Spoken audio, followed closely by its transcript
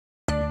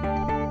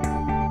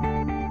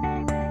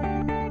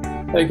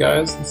Hey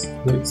guys, this is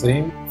Luke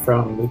Zeme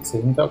from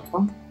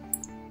LukeZeme.com.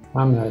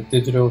 I'm a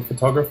digital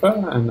photographer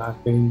and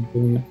I've been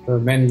doing it for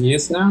many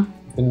years now.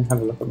 You can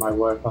have a look at my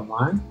work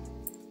online.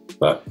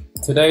 But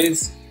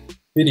today's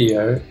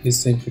video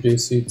is to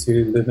introduce you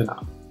to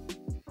Luminar.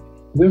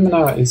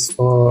 Luminar is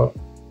for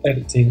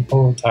editing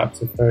all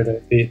types of photo,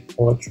 be it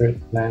portrait,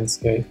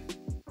 landscape.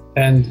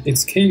 And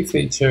its key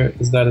feature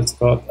is that it's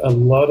got a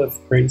lot of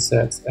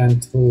presets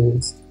and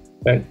tools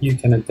that you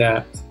can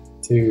adapt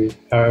to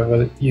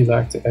however you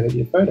like to edit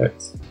your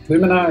photos.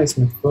 Luminar is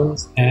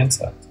Macphun's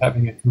answer to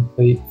having a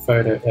complete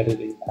photo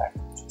editing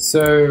package.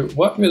 So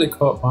what really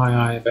caught my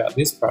eye about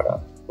this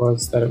product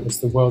was that it was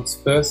the world's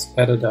first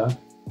editor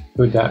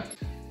to adapt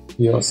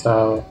to your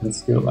style and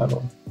skill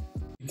level.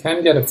 You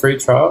can get a free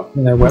trial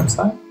on their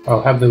website.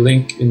 I'll have the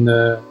link in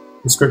the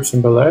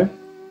description below.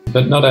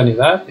 But not only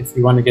that, if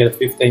you want to get a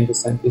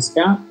 15%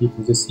 discount, you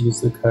can just use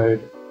the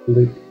code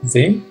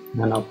LukeZeme,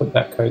 and I'll put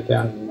that code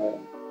down in the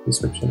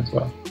description as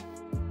well.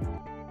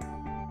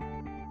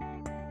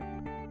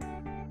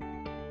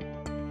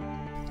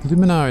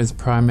 Luminar is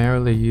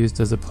primarily used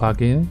as a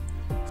plugin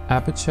for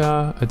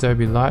Aperture,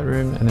 Adobe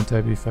Lightroom and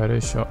Adobe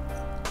Photoshop.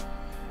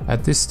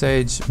 At this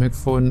stage,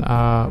 Macphun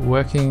are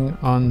working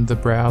on the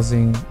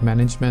browsing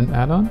management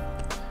add-on,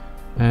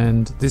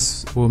 and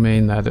this will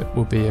mean that it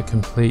will be a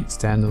complete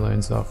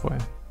standalone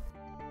software.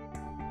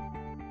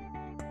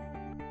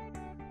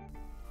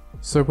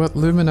 So what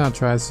Luminar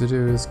tries to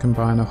do is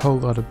combine a whole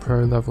lot of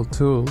pro-level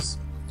tools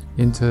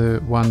into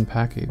one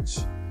package,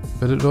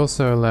 but it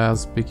also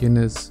allows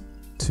beginners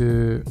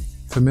to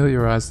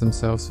familiarize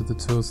themselves with the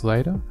tools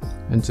later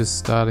and just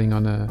starting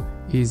on a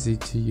easy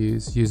to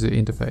use user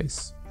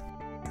interface.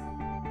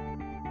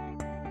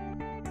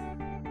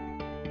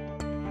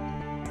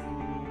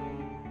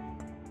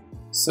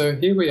 So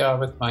here we are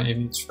with my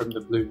image from the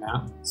Blue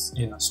Mountains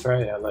in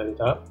Australia loaded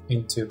up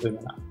into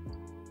Luminar.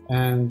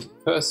 And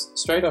first,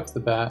 straight off the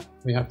bat,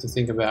 we have to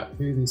think about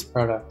who this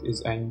product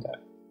is aimed at.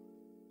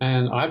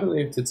 And I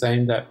believe it's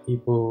aimed at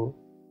people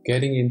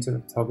getting into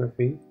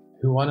photography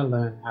who want to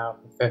learn how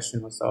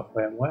professional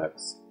software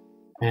works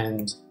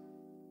and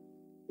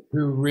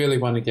who really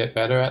want to get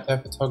better at their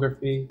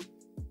photography.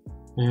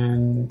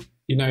 And,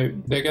 you know,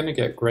 they're going to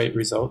get great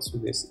results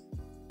with this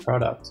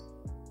product.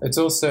 It's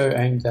also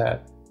aimed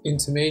at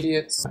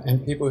intermediates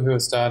and people who are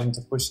starting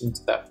to push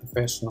into that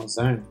professional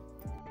zone.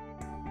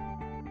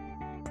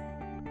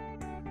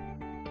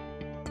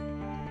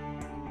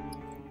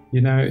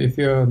 You know, if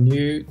you're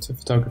new to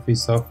photography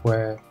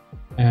software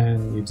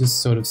and you're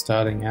just sort of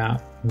starting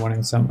out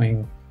wanting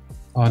something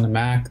on a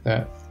Mac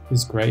that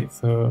is great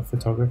for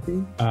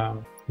photography,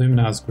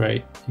 Luminar is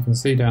great. You can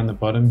see down the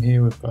bottom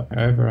here we've got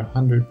over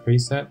 100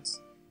 presets,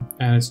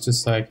 and it's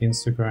just like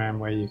Instagram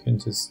where you can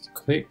just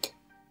click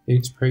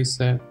each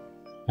preset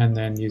and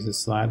then use a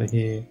slider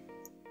here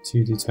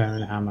to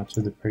determine how much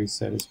of the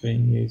preset is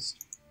being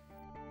used.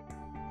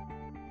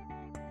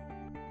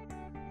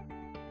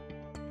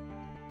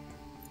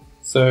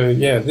 So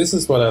yeah, this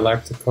is what I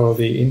like to call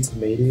the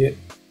intermediate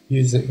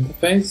user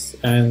interface,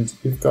 and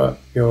you've got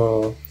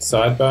your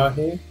sidebar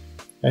here,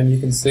 and you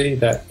can see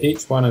that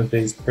each one of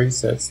these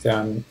presets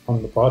down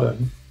on the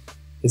bottom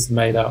is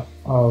made up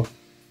of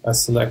a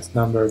select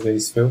number of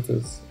these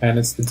filters, and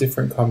it's the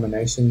different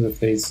combinations of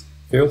these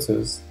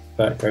filters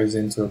that goes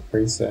into a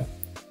preset.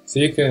 So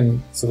you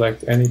can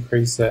select any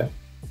preset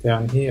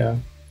down here,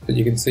 but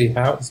you can see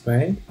how it's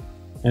made,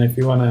 and if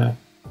you want to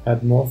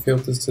add more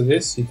filters to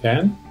this, you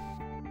can.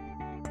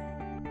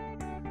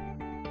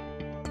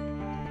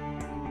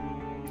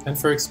 And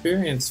for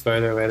experienced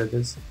photo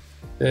editors,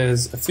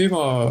 there's a few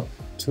more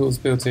tools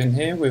built in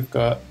here. We've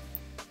got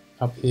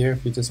up here,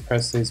 if you just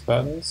press these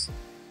buttons,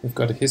 we've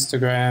got a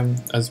histogram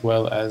as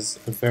well as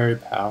a very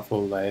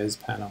powerful layers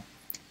panel.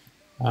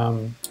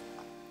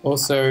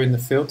 Also in the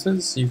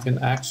filters, you can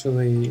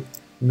actually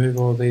move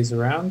all these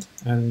around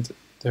and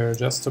they're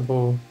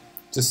adjustable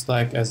just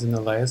like as in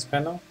the layers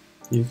panel.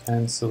 You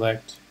can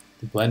select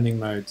the blending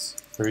modes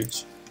for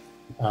each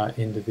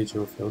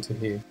individual filter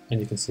here,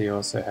 and you can see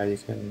also how you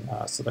can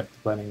select the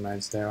blending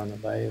modes there on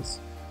the layers.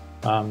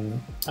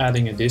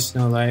 Adding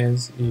additional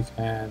layers, you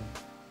can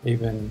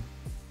even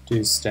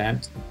do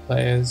stamped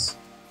layers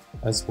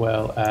as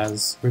well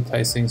as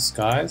replacing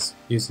skies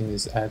using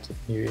this add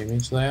new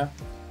image layer.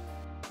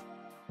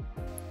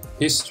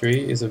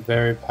 History is a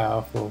very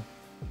powerful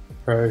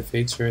pro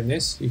feature in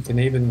this. You can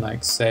even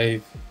like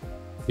save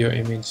your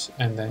image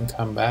and then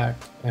come back,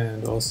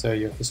 and also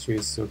your history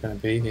is still going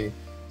to be here.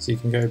 So you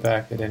can go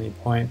back at any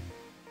point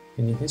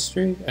in your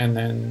history and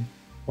then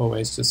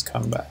always just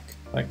come back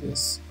like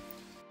this.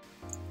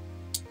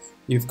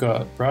 You've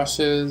got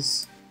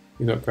brushes,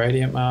 you've got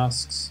gradient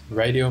masks,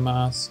 radial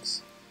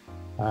masks,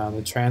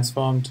 the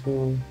transform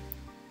tool,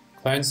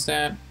 clone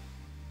stamp,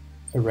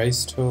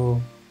 erase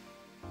tool,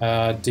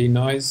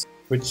 denoise,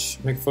 which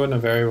Macphun are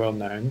very well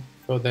known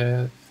for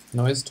their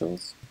noise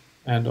tools,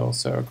 and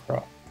also a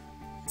crop.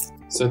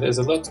 So there's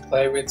a lot to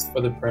play with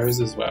for the pros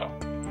as well.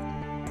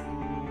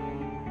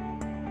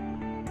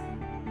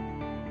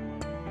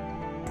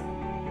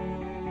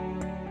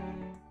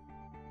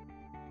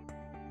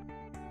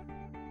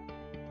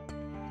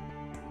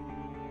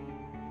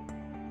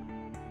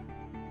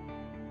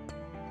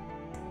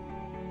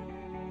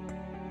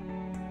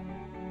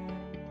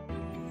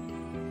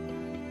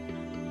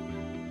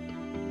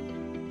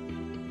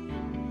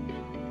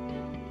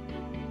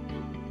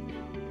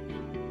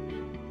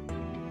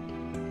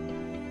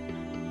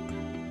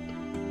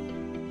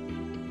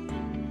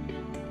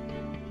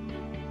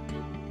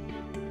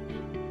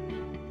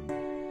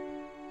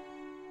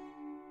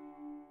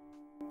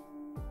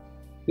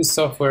 This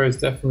software is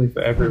definitely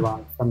for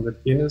everyone, from the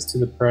beginners to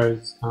the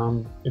pros.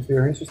 If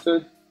you're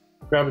interested,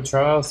 grab a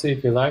trial, see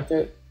if you like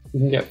it. You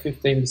can get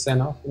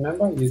 15% off,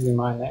 remember, using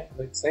my name,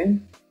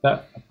 Zeme.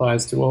 That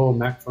applies to all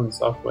Macphun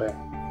software.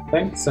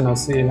 Thanks, and I'll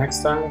see you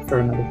next time for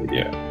another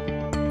video.